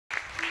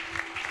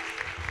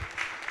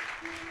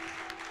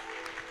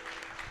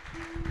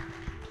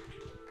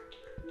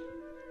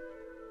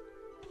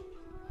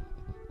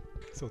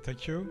So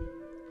thank you.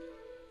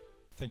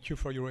 Thank you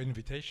for your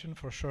invitation,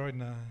 for sure,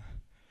 in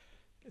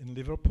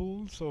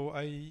Liverpool. So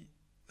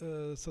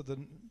the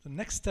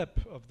next step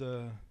of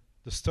the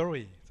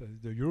story,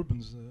 the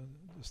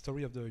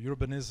story of the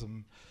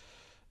urbanism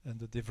and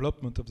the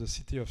development of the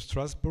city of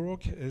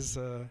Strasbourg is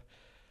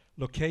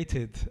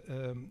located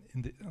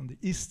on the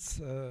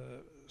east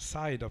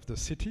side of the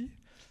city.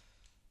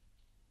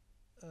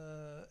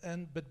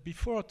 But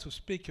before to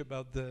speak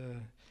about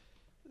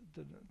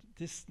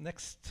this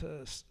next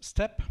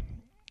step,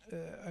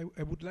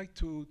 I would like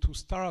to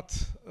start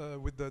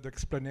with the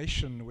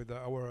explanation, with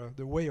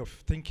the way of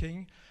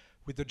thinking,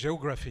 with the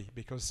geography,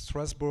 because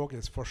Strasbourg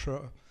is for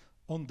sure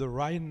on the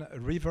Rhine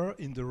River,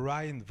 in the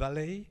Rhine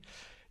Valley.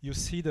 You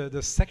see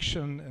the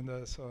section in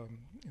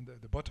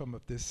the bottom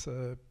of this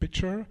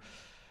picture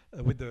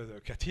with the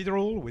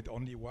cathedral, with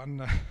only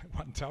one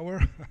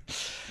tower.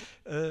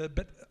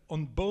 But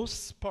on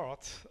both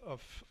parts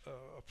of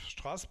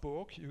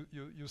Strasbourg,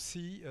 you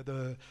see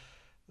the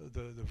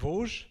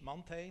Vosges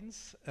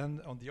mountains,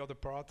 and on the other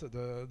part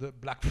the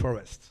Black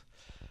Forest.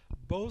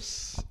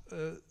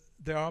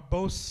 They are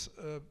both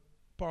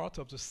part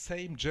of the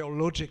same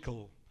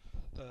geological,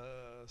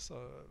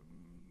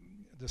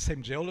 the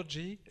same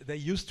geology. They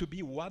used to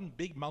be one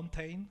big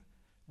mountain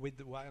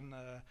with one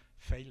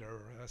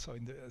failure. A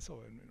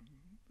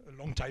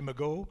long time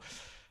ago,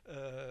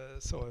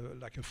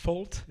 like a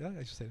fault. Yeah,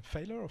 I should say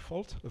failure or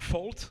fault. A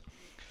fault.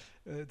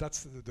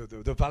 That's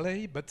the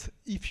valley. But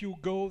if you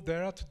go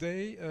there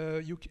today,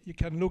 you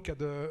can look at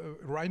the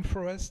Rhine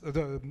forest,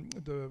 the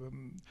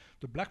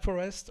Black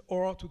Forest,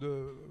 or to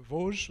the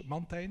Vosges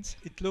mountains.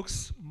 It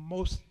looks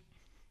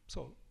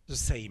the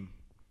same.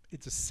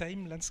 It's the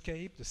same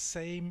landscape, the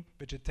same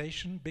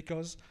vegetation,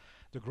 because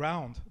the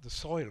ground, the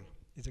soil,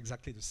 is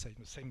exactly the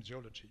same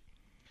geology.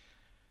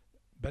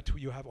 But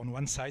you have on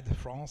one side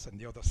France and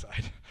the other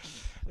side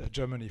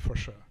Germany, for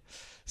sure.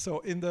 So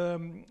in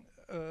the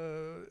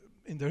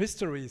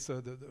history, so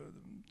the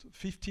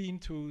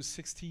 15th to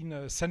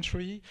 16th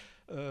century,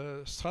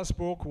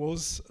 Strasbourg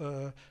was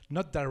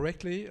not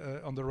directly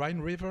on the Rhine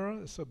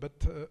River,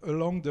 but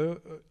along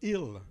the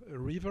Ill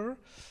River.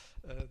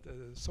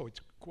 So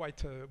it's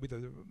quite with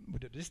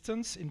a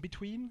distance in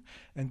between,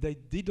 and they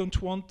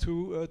didn't want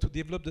to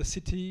develop the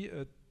city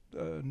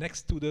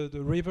next to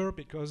the river,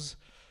 because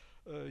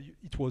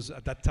it was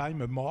at that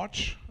time a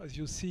marsh, as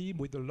you see,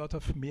 with a lot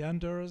of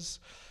meanders,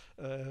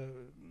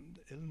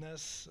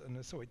 illness,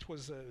 and so it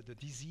was the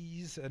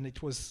disease, and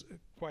it was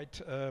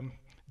quite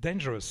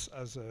dangerous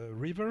as a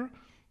river.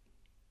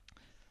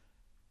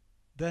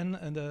 Then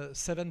in the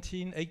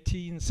 17th,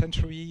 18th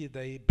century,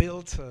 they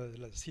built a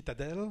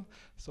citadel.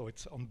 So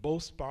it's on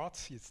both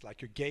parts. It's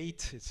like a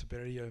gate. It's a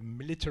very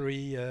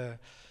military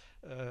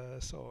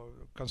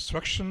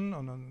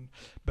construction,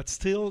 but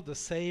still the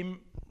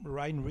same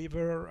Rhine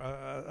River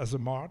as a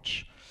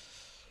march.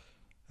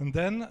 And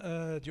then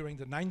during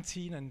the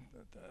 19th and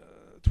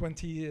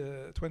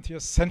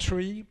 20th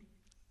century,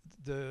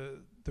 the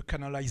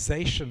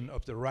canalization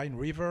of the Rhine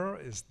River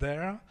is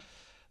there.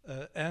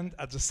 And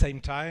at the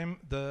same time,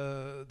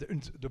 the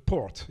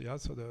port, yeah,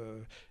 so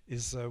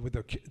is with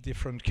the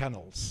different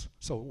canals.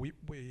 So we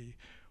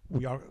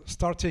are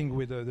starting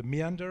with the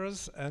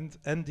meanders and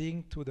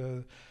ending to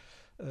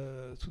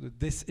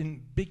this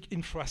big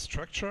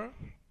infrastructure.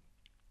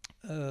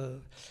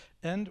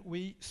 And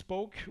we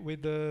spoke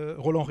with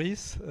Roland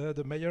Ries,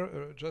 the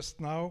mayor, just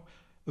now,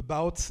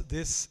 about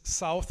this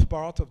south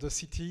part of the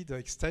city, the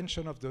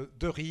extension of the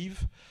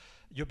Rive.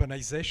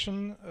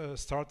 Urbanization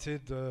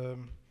started.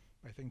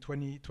 I think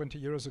 20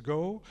 years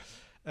ago,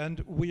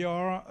 and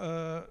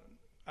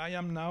I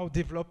am now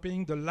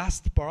developing the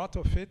last part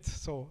of it,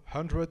 so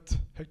 100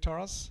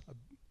 hectares, a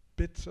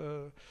bit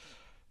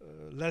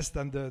less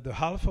than the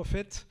half of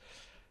it,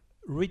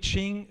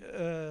 reaching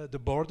the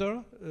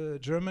border,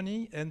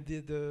 Germany, and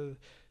the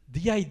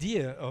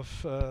idea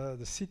of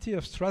the city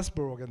of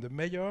Strasbourg and the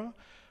mayor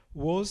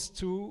was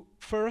to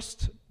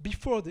first,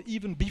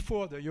 even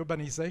before the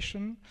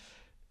urbanization,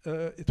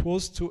 it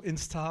was to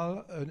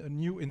install a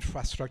new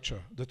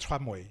infrastructure, the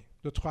tramway.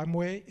 The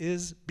tramway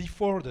is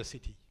before the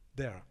city,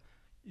 there.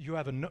 You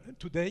have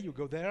today you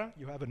go there,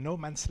 you have a no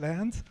man's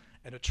land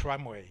and a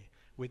tramway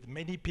with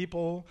many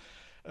people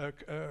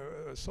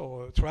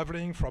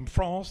traveling from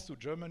France to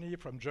Germany,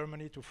 from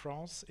Germany to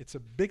France. It's a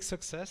big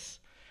success.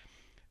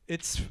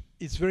 It's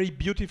very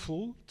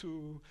beautiful.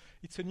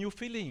 It's a new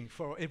feeling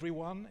for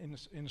everyone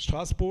in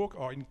Strasbourg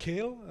or in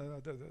Kiel.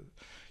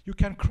 You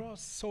can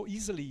cross so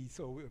easily.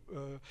 So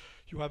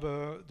you have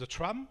the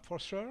tram, for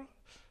sure,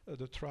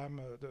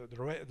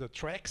 the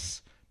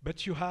tracks,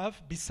 but you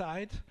have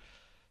beside,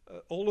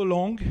 all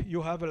along,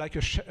 you have like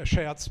a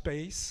shared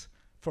space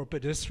for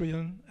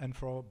pedestrian and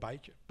for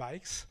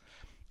bikes.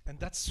 And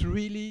that's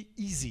really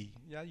easy.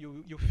 Yeah,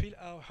 you feel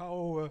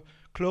how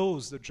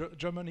close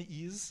Germany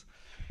is.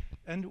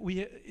 And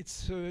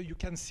you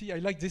can see, I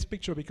like this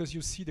picture because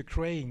you see the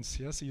cranes.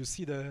 Yeah? So you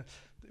see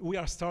we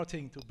are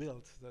starting to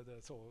build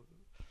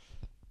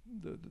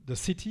the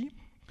city.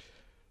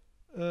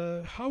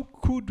 how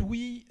could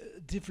we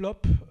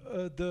develop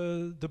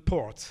the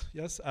port?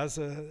 Yes, as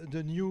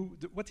the new.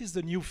 What is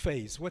the new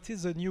phase? What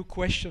is the new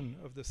question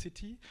of the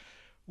city?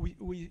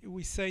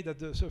 We say that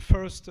the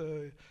first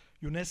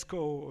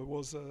UNESCO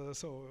was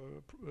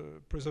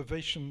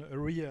preservation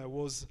area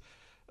was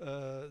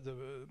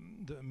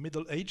the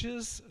Middle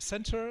Ages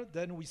center.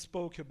 Then we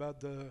spoke about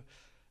the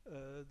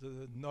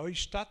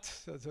Neustadt,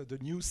 the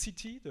new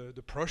city,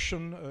 the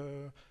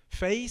Prussian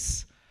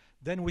phase.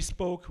 Then we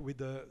spoke with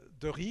the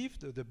Rive,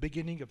 the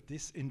beginning of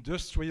this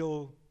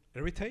industrial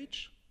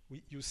heritage.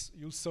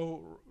 You saw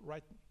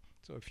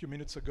a few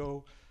minutes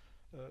ago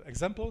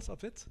examples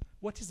of it.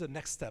 What is the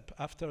next step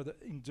after the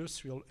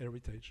industrial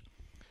heritage?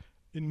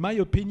 In my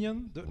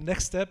opinion, the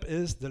next step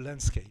is the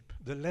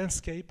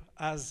landscape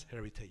as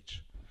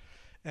heritage.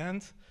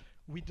 And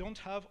we don't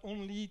have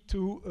only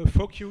to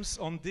focus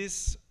on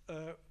this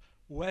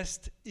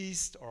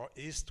west-east or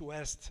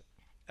east-west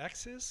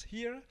axis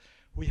here.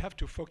 We have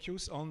to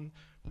focus on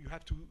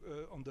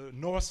on the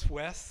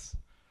northwest,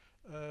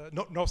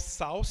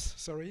 north-south,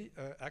 sorry,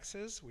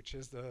 axis, which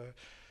is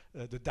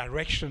the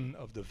direction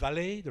of the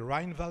valley, the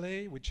Rhine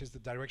Valley, which is the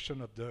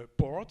direction of the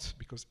port,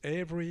 because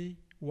every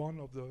one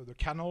of the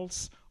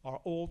canals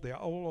they are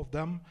all of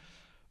them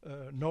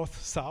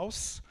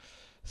north-south.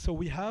 So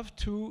we have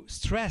to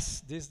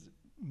stress this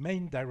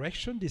main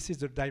direction. This is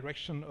the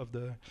direction of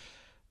the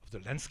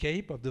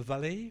landscape of the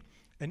valley.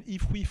 And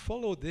if we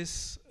follow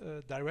this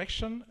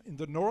direction in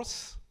the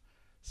north,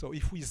 so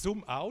if we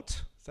zoom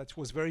out, that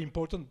was very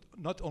important,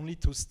 not only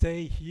to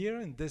stay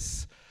here in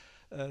this,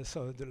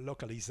 so the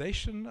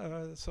localization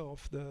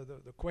of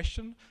the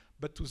question,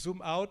 but to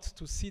zoom out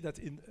to see that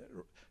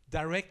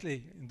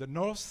directly in the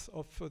north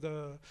of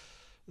the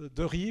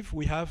Rive,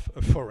 we have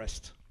a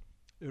forest,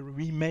 a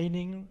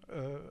remaining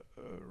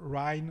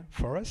Rhine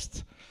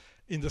forest.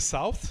 In the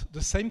south,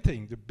 the same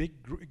thing. The big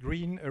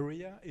green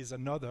area is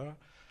another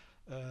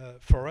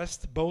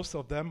forest. Both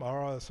of them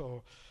are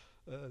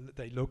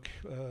they look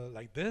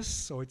like this.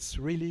 So it's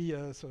really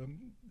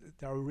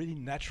they are really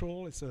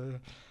natural. It's a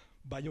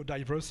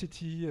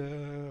biodiversity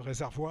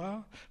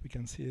reservoir. We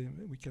can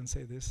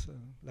say this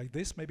like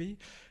this maybe.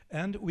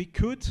 And we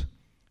could,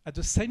 at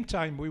the same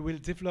time, we will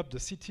develop the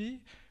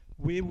city.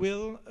 We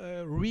will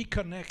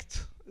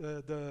reconnect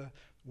the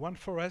one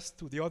forest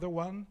to the other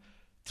one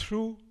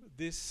through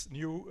this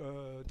new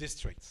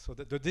district. So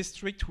that the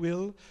district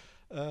will,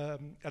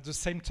 at the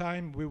same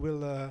time, we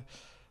will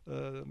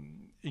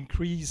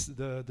increase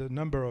the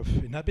number of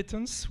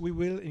inhabitants. We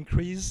will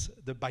increase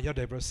the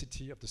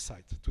biodiversity of the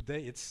site.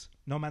 Today it's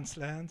no man's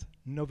land,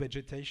 no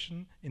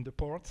vegetation in the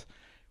port.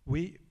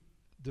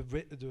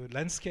 The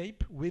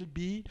landscape will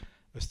be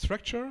a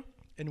structure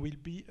and will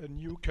be a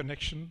new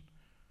connection,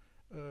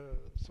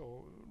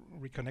 so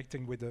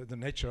reconnecting with the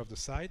nature of the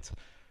site.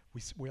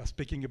 We are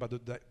speaking about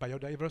the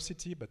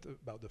biodiversity, but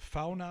about the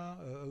fauna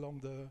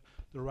along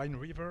the Rhine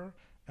River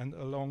and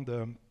along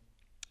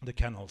the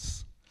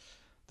canals.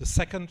 The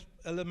second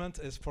element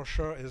is for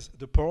sure is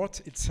the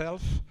port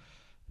itself.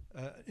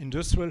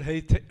 Industrial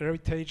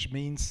heritage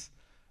means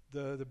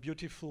the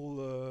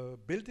beautiful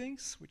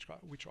buildings,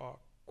 which are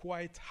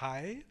quite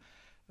high,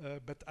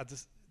 but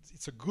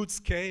it's a good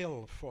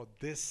scale for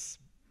this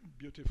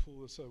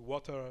beautiful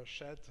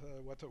watershed,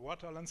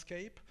 water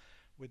landscape,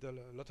 with a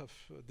lot of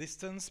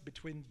distance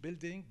between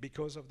buildings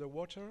because of the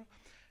water.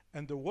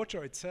 And the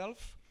water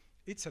itself,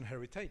 it's an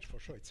heritage for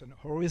sure. It's an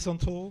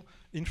horizontal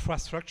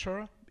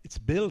infrastructure. It's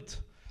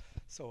built.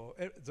 So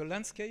the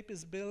landscape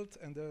is built,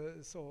 and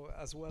so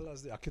as well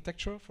as the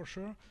architecture for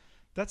sure.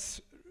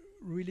 That's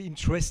really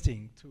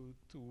interesting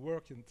to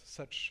work in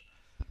such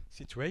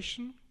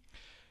situation.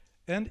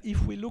 And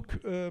if we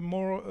look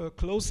more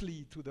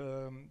closely to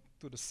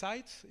the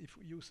site, if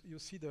you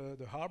see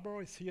the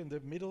harbor is here in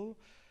the middle.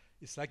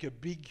 It's like a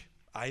big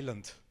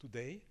island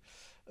today,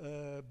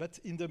 but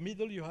in the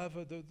middle you have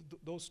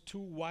those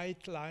two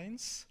white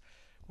lines.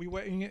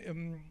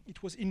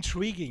 It was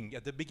intriguing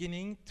at the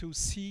beginning to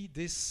see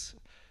this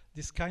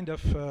kind of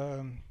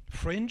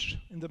fringe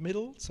in the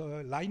middle,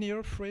 so a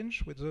linear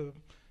fringe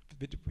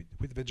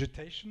with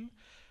vegetation.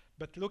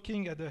 But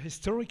looking at the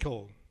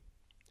historical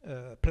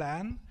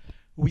plan,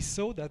 we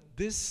saw that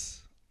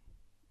this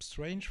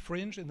strange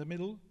fringe in the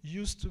middle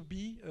used to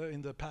be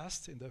in the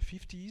past, in the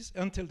 50s,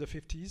 until the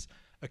 50s,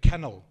 a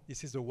canal.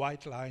 This is the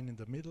white line in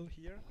the middle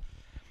here.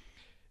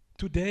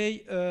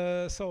 Today,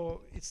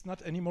 so it's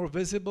not anymore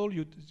visible.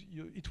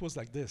 It was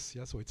like this,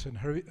 yeah. So it's a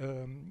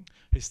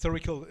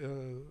historical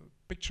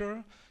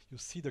picture. You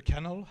see the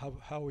canal,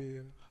 how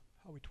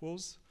it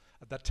was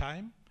at that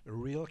time, a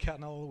real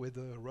canal with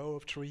a row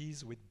of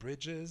trees, with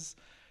bridges.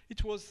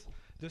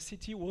 The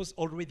city was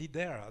already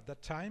there at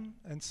that time,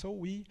 and so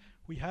we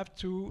have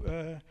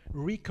to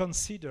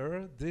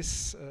reconsider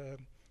this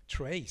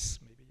trace,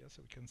 maybe, yeah,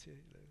 so we can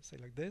say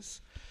like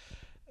this.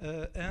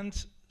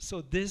 And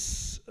so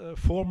this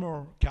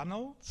former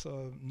canal,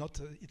 so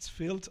it's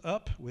filled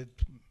up with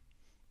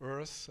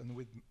earth and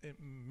with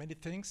many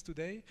things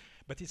today,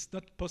 but it's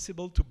not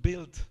possible to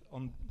build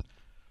on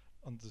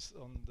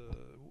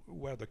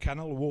where the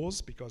canal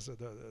was, because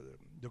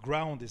the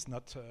ground is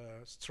not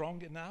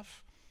strong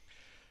enough.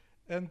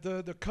 And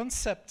the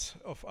concept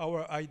of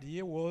our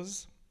idea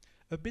was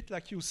a bit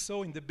like you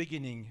saw in the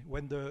beginning,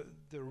 when the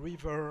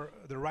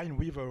Rhine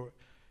River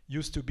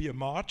used to be a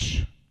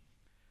march.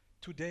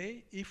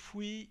 Today, if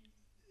we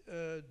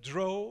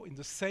draw in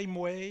the same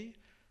way,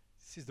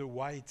 this is the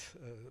white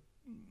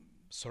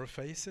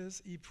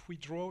surfaces, if we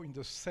draw in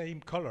the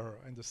same color,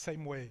 in the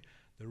same way,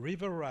 the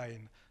River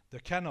Rhine, the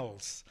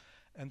canals,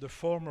 and the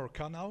former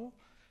canal,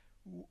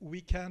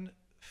 we can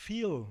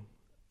feel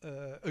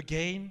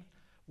again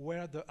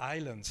where the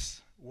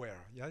islands were.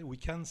 Yeah, we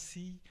can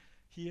see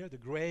here the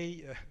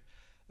gray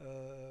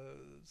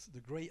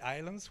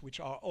islands, which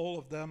are all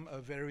of them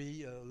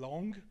very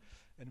long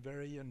and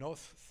very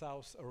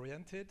north-south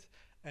oriented,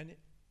 and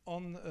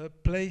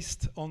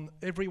placed on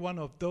every one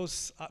of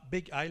those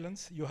big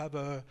islands, you have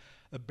a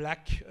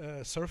black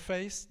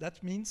surface.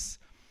 That means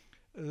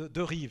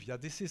the Rive. Yeah,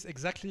 this is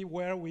exactly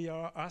where we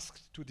are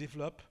asked to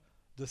develop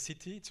the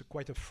city. It's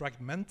quite a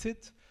fragmented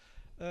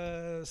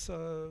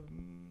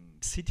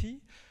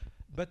city,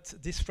 but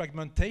this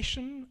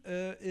fragmentation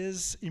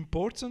is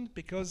important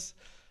because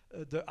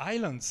the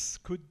islands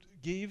could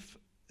give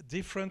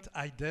different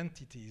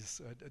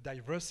identities, a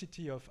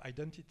diversity of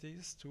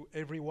identities to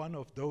every one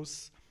of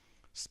those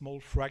small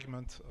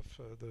fragments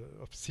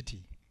of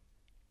city.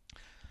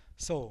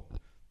 So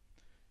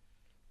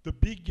the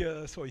big,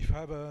 so if you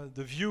have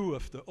the view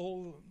of the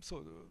whole,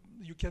 so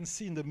you can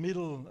see in the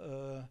middle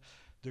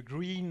the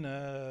green,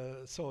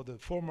 so the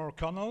former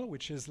canal,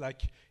 which is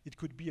like, it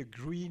could be a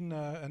green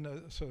and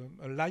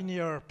a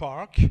linear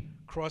park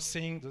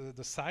crossing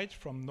the site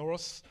from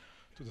north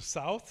to the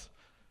south,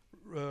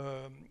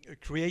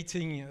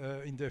 creating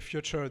in the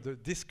future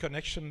this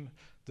connection,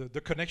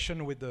 the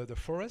connection with the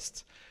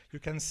forest. You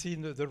can see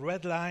the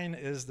red line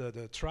is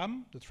the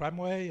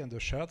tramway and the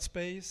shared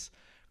space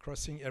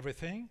crossing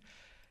everything.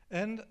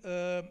 And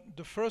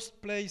the first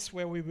place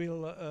where we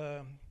will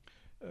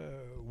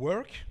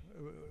work,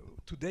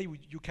 today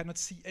you cannot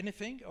see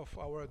anything of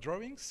our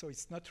drawings, so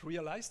it's not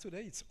realized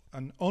today, it's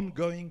an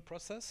ongoing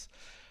process.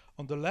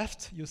 On the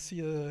left you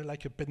see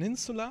like a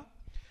peninsula.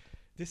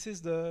 This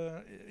is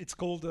it's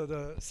called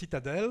the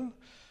Citadel.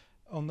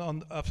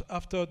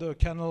 After the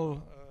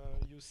canal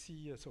you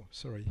see,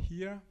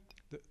 here,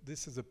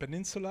 this is the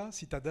peninsula,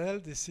 Citadel.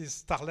 This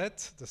is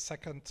Starlet, the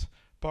second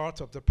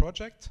part of the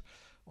project.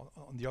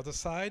 On the other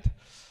side,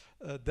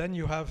 then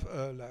you have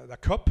La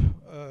COP,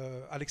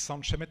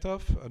 Alexandre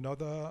Shemetov,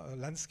 another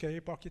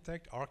landscape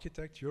architect,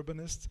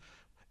 urbanist,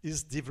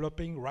 is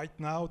developing right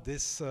now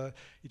this,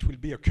 it will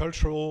be a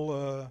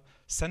cultural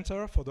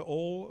center for the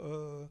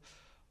whole,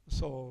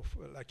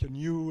 like a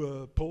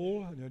new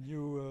pole, and a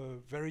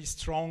new very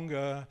strong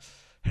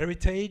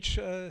heritage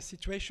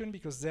situation,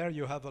 because there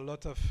you have a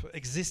lot of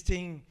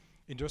existing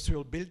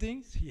industrial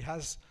buildings. He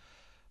has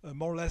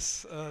more or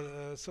less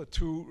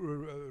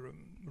to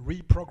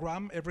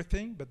reprogram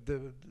everything, but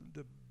the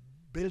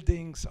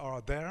buildings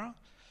are there.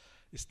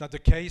 It's not the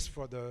case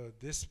for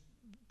this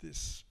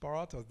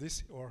part or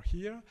this or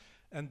here,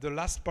 and the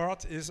last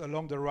part is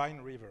along the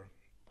Rhine River.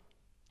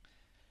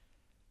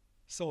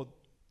 So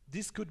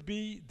this could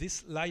be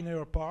this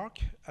linear park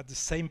at the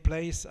same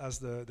place as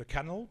the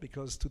canal,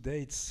 because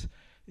today it's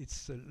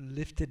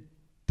lifted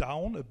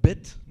down a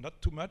bit,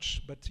 not too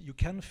much, but you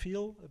can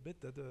feel a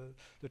bit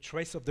the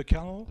trace of the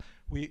canal.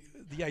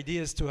 The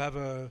idea is to have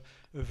a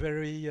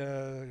very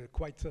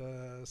quite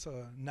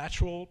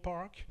natural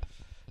park.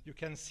 You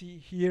can see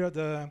here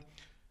the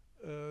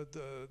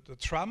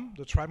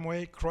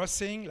tramway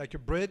crossing like a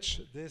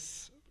bridge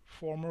this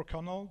former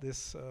canal,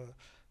 this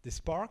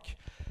park.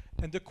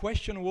 And the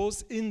question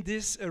was, in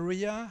this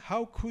area,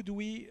 how could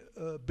we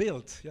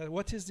build? Yeah,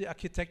 what is the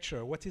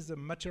architecture? What is the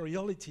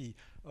materiality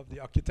of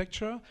the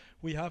architecture?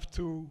 We have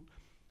to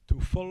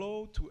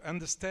follow, to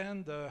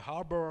understand the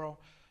harbor,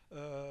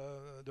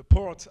 the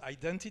port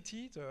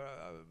identity, the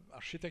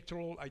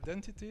architectural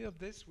identity of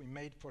this. We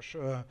made for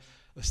sure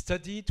a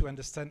study to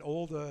understand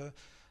all the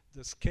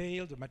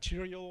scale, the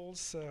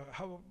materials.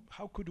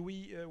 How could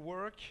we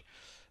work?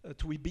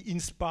 To be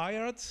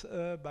inspired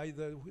by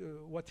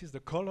what is the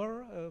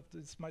color of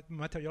this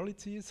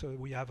materiality. So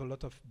we have a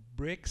lot of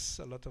bricks,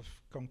 a lot of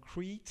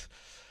concrete.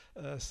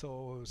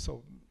 So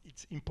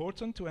it's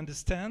important to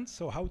understand.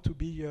 So how to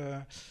be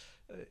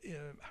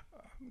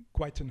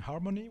quite in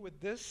harmony with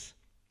this.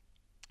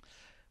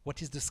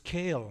 What is the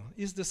scale?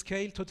 Is the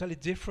scale totally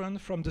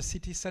different from the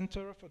city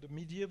center for the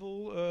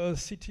medieval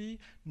city?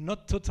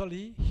 Not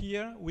totally.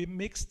 Here we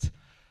mixed.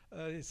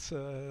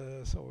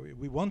 So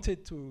we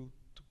wanted to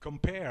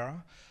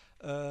compare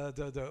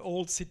the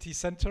old city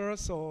center,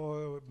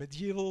 so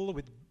medieval,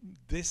 with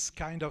this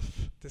kind of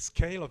the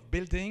scale of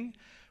building,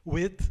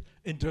 with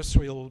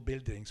industrial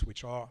buildings,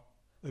 which are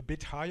a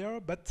bit higher,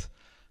 but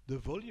the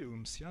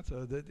volumes, yeah,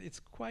 so that it's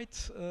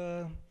quite,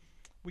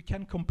 we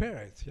can compare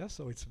it, yeah,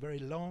 so it's very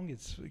long,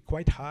 it's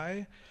quite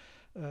high.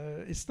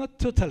 It's not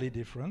totally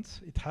different.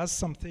 It has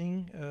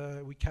something,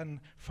 we can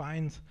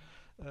find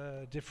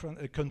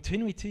different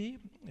continuity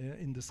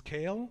in the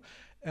scale,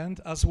 and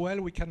as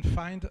well we can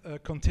find a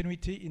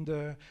continuity in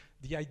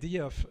the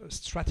idea of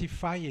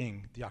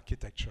stratifying the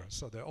architecture.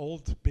 So the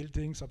old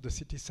buildings of the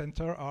city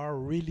center are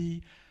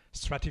really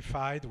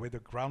stratified with the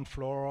ground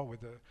floor,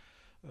 with the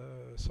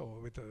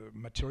with the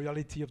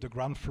materiality of the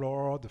ground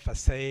floor, the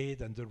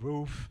facade and the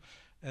roof,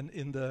 and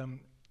in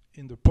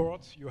the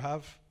port you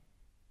have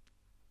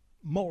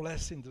more or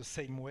less in the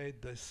same way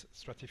this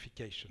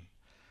stratification.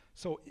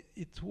 So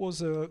it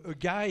was a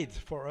guide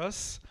for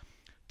us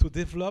to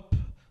develop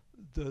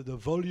the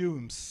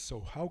volumes.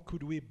 So how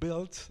could we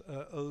build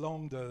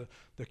along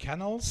the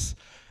canals?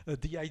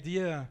 The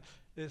idea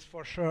is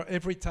for sure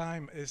every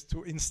time is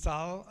to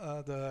install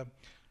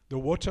the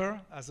water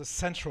as a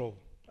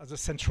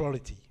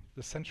centrality.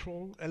 The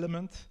central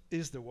element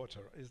is the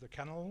water, is the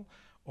canal,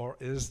 or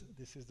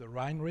this is the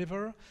Rhine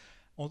River.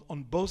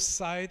 On both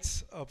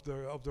sides of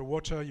the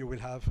water you will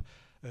have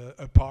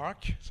a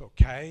park, so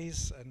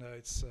quays, and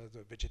it's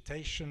the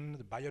vegetation,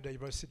 the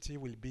biodiversity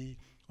will be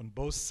on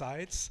both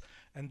sides,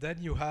 and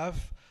then you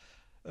have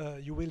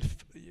you will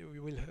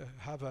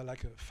have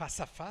like a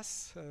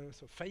face-à-face,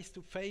 so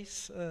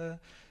face-to-face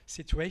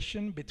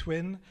situation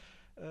between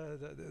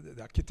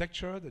the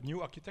architecture, the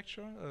new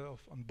architecture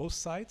on both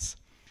sides.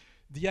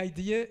 The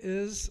idea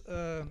is,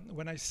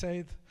 when I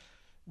said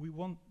we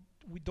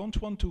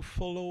don't want to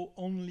follow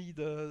only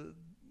the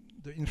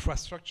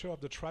infrastructure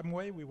of the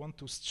tramway, we want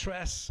to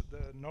stress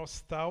the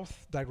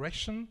north-south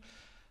direction.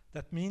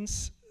 That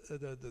means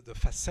the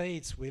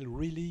facades will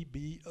really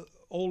be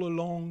all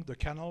along the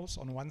canals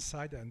on one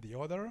side and the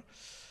other.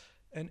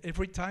 And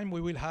every time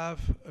we will have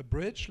a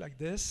bridge like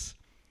this,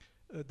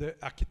 the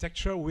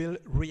architecture will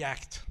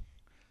react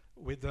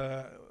with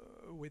a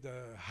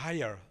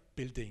higher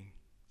building.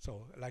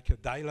 So like a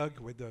dialogue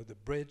with the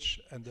bridge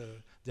and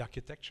the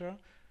architecture.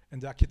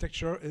 And the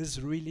architecture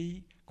is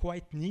really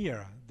quite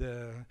near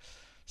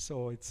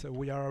so it's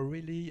we are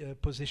really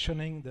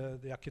positioning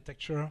the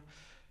architecture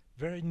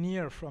very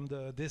near from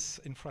this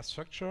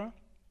infrastructure.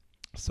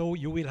 So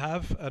you will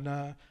have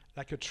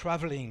like a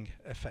traveling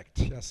effect.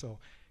 Yeah, so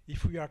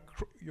if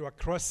you are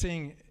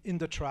crossing in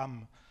the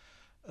tram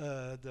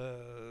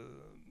the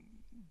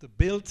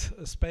built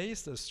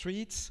space, the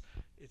streets,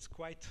 it's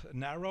quite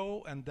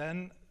narrow, and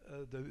then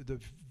the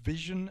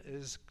vision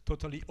is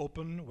totally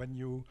open when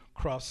you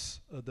cross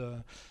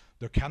the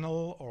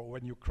canal, or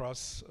when you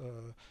cross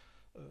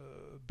a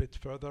bit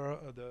further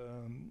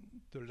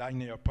the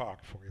linear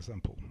park, for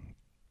example,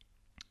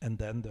 and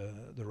then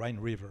the Rhine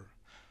River.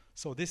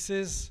 So this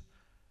is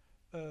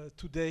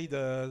today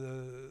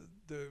the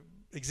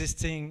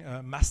existing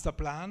master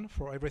plan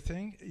for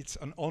everything. It's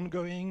an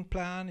ongoing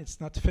plan. It's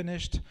not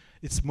finished.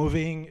 It's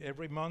moving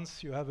every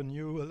month. You have a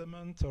new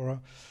element,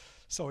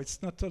 so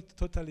it's not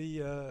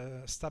totally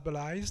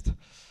stabilized.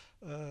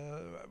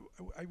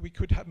 We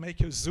could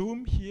make a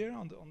zoom here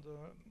on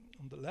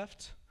the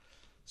left.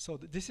 So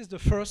this is the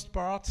first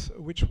part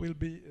which will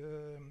be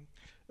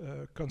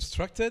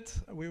constructed.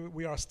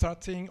 We are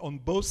starting on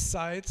both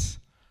sides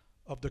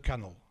of the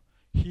canal.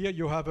 Here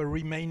you have a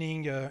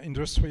remaining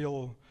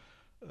industrial,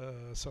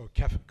 so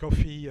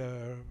coffee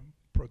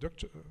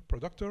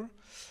productor,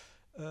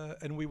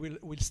 and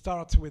we'll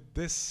start with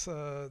this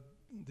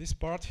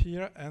part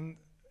here, and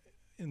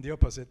in the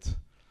opposite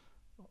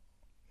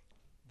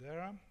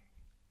there.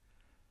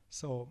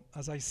 So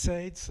as I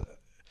said,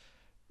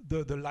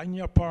 the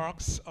linear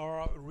parks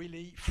are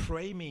really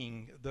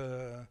framing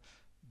the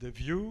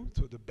view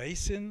to the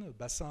basin,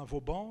 Bassin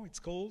Vauban it's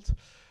called.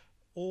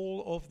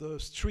 All of the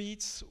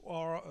streets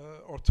are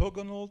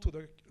orthogonal to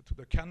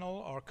the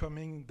canal, are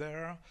coming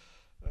there,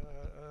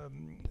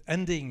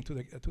 ending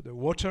to the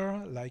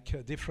water,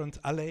 like different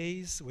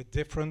alleys with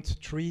different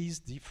trees,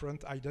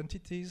 different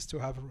identities, to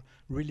have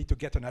really to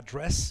get an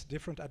address,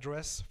 different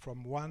address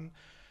from one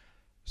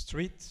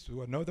street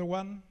to another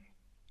one.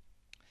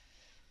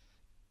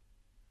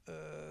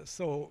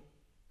 So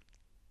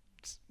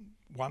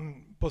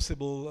one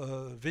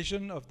possible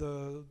vision of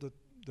the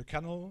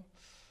canal.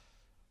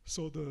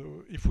 So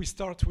if we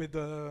start with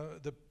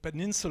the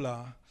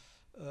peninsula,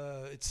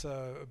 it's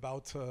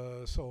about,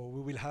 so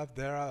we will have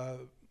there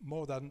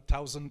more than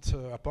 1,000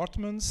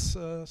 apartments,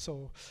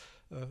 so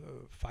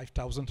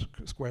 5,000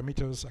 square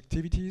meters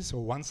activities, so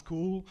one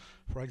school,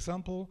 for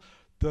example.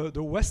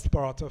 The west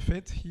part of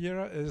it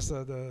here is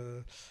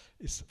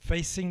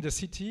facing the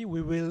city.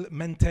 We will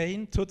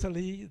maintain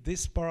totally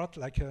this part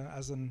like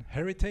as an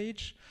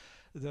heritage.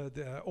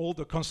 All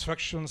the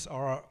constructions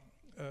are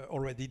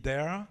already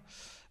there.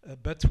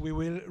 But we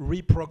will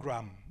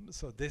reprogram.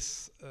 So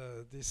this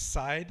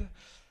side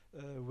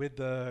with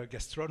the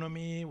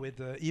gastronomy, with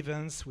the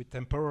events, with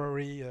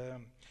temporary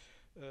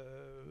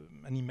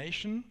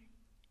animation.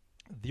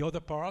 The other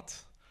part,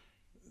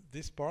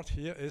 this part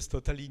here, is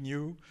totally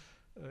new.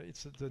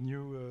 It's the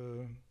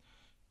new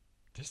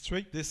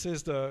district. This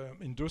is the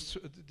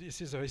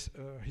this is a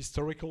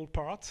historical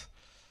part,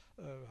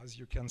 as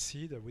you can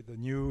see, with the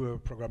new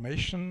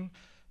programmation.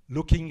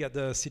 Looking at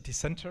the city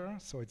center,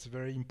 so it's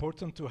very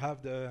important to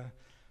have the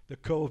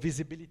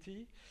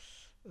co-visibility.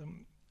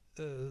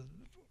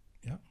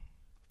 Yeah.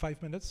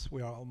 5 minutes.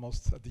 We are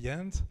almost at the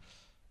end.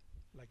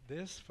 Like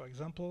this, for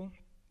example.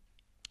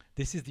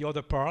 This is the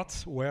other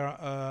part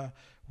where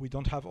we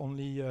don't have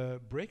only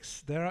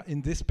bricks. There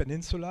in this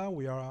peninsula,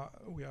 we are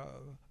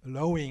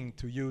allowing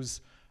to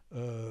use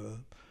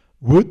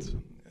wood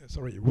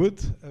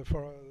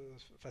for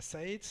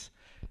facades.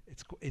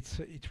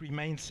 It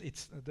remains.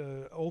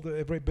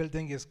 Every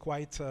building is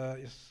quite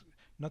is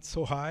not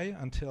so high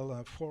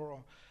until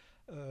 4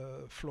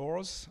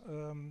 floors.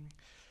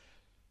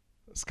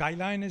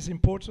 Skyline is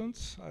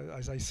important,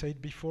 as I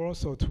said before.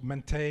 So to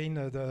maintain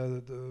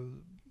the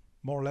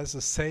more or less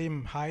the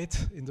same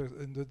height in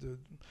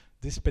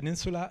this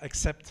peninsula,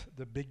 except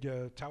the big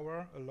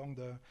tower along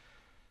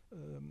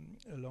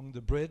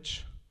the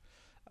bridge.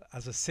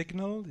 As a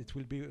signal, it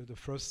will be the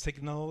first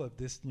signal of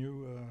this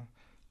new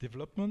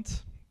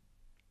development.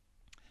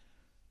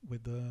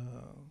 With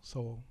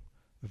so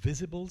a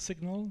visible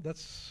signal.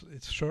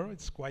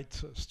 It's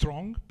quite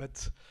strong,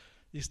 but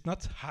it's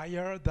not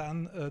higher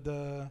than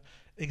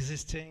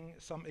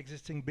some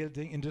existing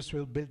building,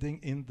 industrial building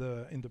in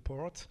the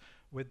port,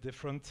 with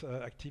different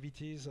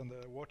activities on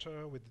the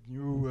water, with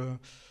new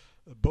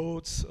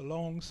boats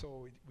along.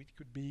 So it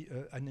could be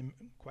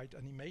quite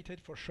animated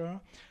for sure.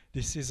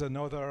 This is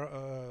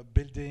another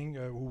building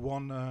who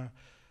won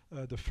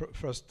the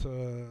first.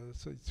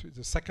 So it's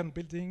the second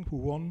building who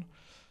won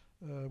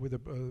with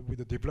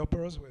the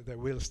developers. Where they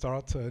will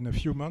start in a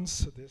few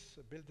months. This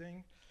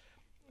building.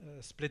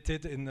 Split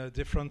it in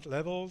different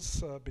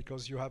levels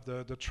because you have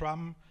the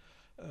tram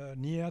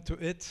near to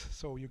it,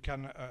 so you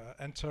can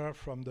enter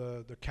from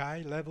the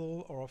quay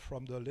level or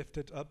from the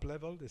lifted up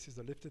level. This is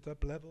the lifted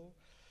up level,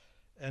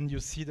 and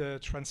you see the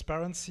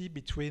transparency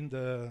between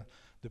the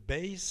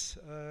base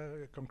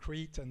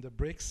concrete and the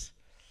bricks.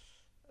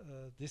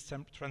 This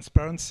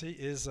transparency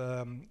is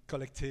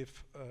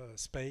collective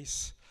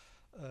space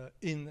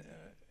in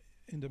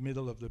the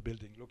middle of the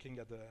building, looking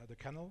at the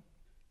canal.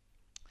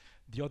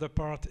 The other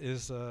part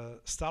is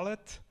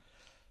Starlet.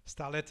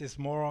 Starlet is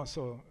more,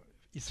 so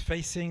it's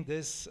facing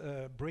this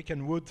brick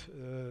and wood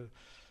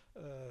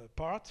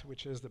part,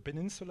 which is the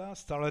peninsula.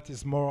 Starlet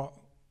is more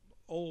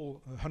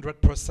all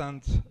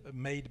 100%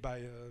 made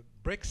by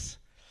bricks,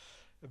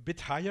 a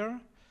bit higher.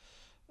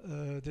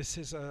 This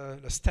is a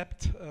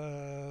stepped,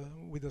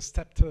 with a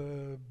stepped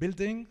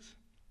building.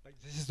 Like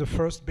this is the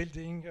first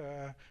building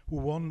who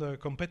won the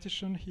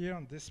competition here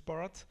on this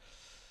part.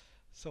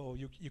 So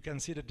you can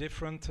see the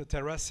different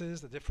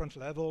terraces, the different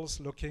levels,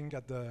 looking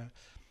at to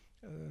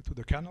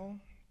the canal.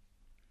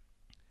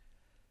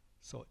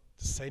 So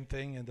the same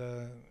thing in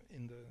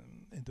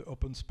the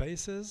open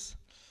spaces.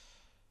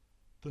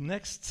 The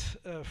next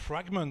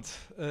fragment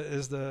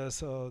is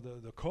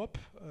the COP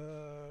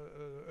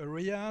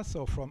area.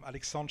 So from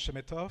Alexandre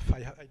Chemetov,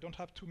 I don't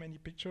have too many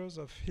pictures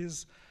of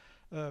his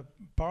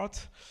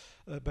part,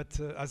 but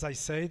as I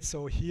said,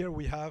 so here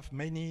we have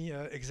many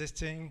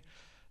existing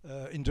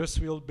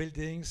industrial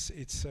buildings.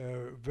 It's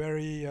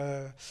very,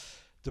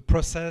 the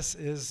process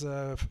is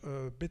a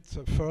bit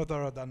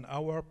further than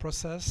our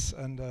process,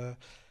 and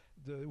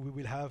we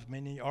will have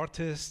many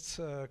artists,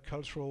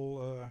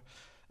 cultural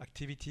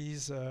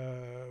activities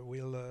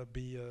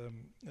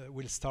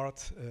will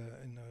start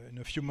in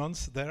a few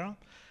months there.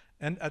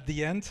 And at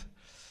the end,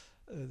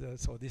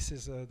 so this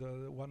is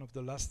one of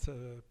the last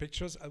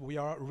pictures. We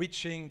are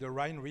reaching the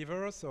Rhine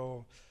River,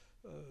 so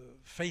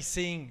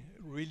facing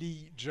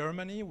really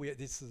Germany.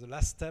 This is the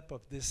last step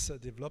of this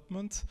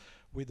development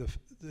with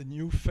the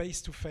new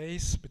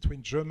face-to-face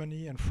between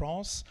Germany and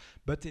France.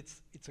 But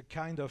it's a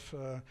kind of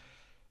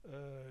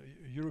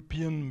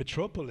European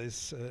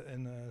metropolis,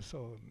 and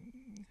so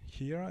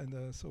here,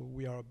 and so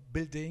we are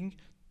building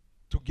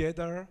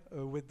together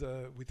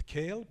with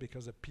Kale,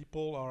 because the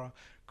people are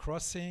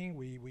crossing.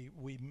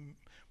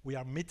 We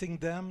are meeting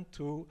them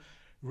to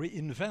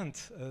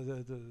reinvent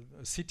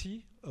the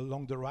city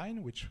along the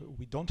Rhine, which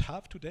we don't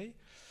have today.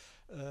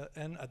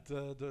 And at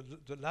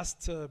the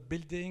last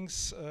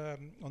buildings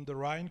on the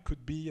Rhine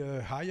could be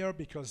higher,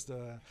 because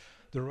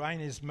the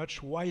Rhine is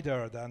much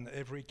wider than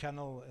every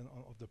canal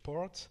of the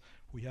port.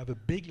 We have a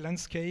big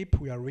landscape.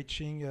 We are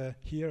reaching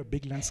here a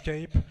big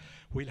landscape.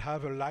 We'll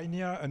have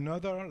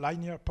another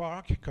linear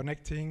park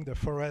connecting the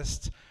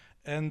forest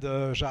and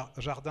the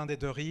Jardin des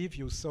Deux Rives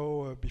you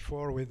saw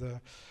before with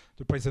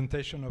the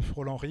presentation of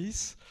Roland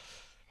Ries.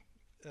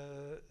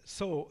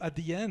 So at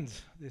the end,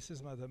 this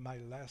is my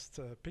last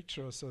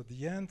picture. So at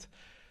the end,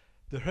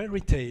 the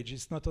heritage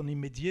is not only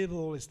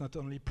medieval, it's not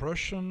only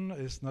Prussian,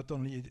 it's not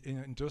only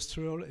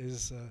industrial,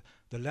 is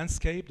the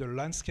landscape. The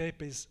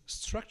landscape is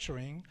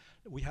structuring.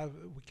 We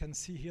can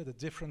see here the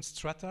different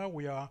strata.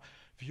 We are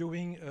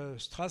viewing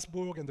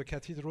Strasbourg and the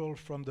cathedral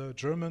from the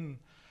German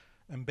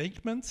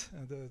embankment,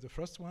 the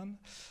first one.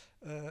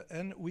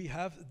 And we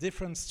have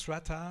different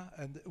strata,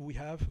 and we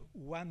have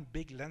one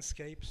big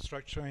landscape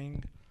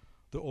structuring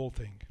the whole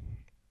thing.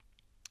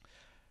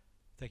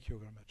 Thank you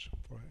very much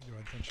for your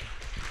attention.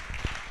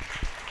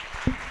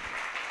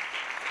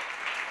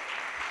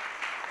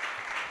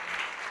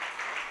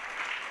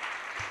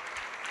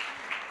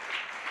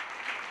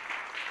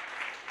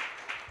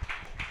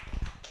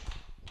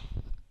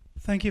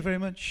 Thank you very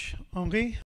much, Henri.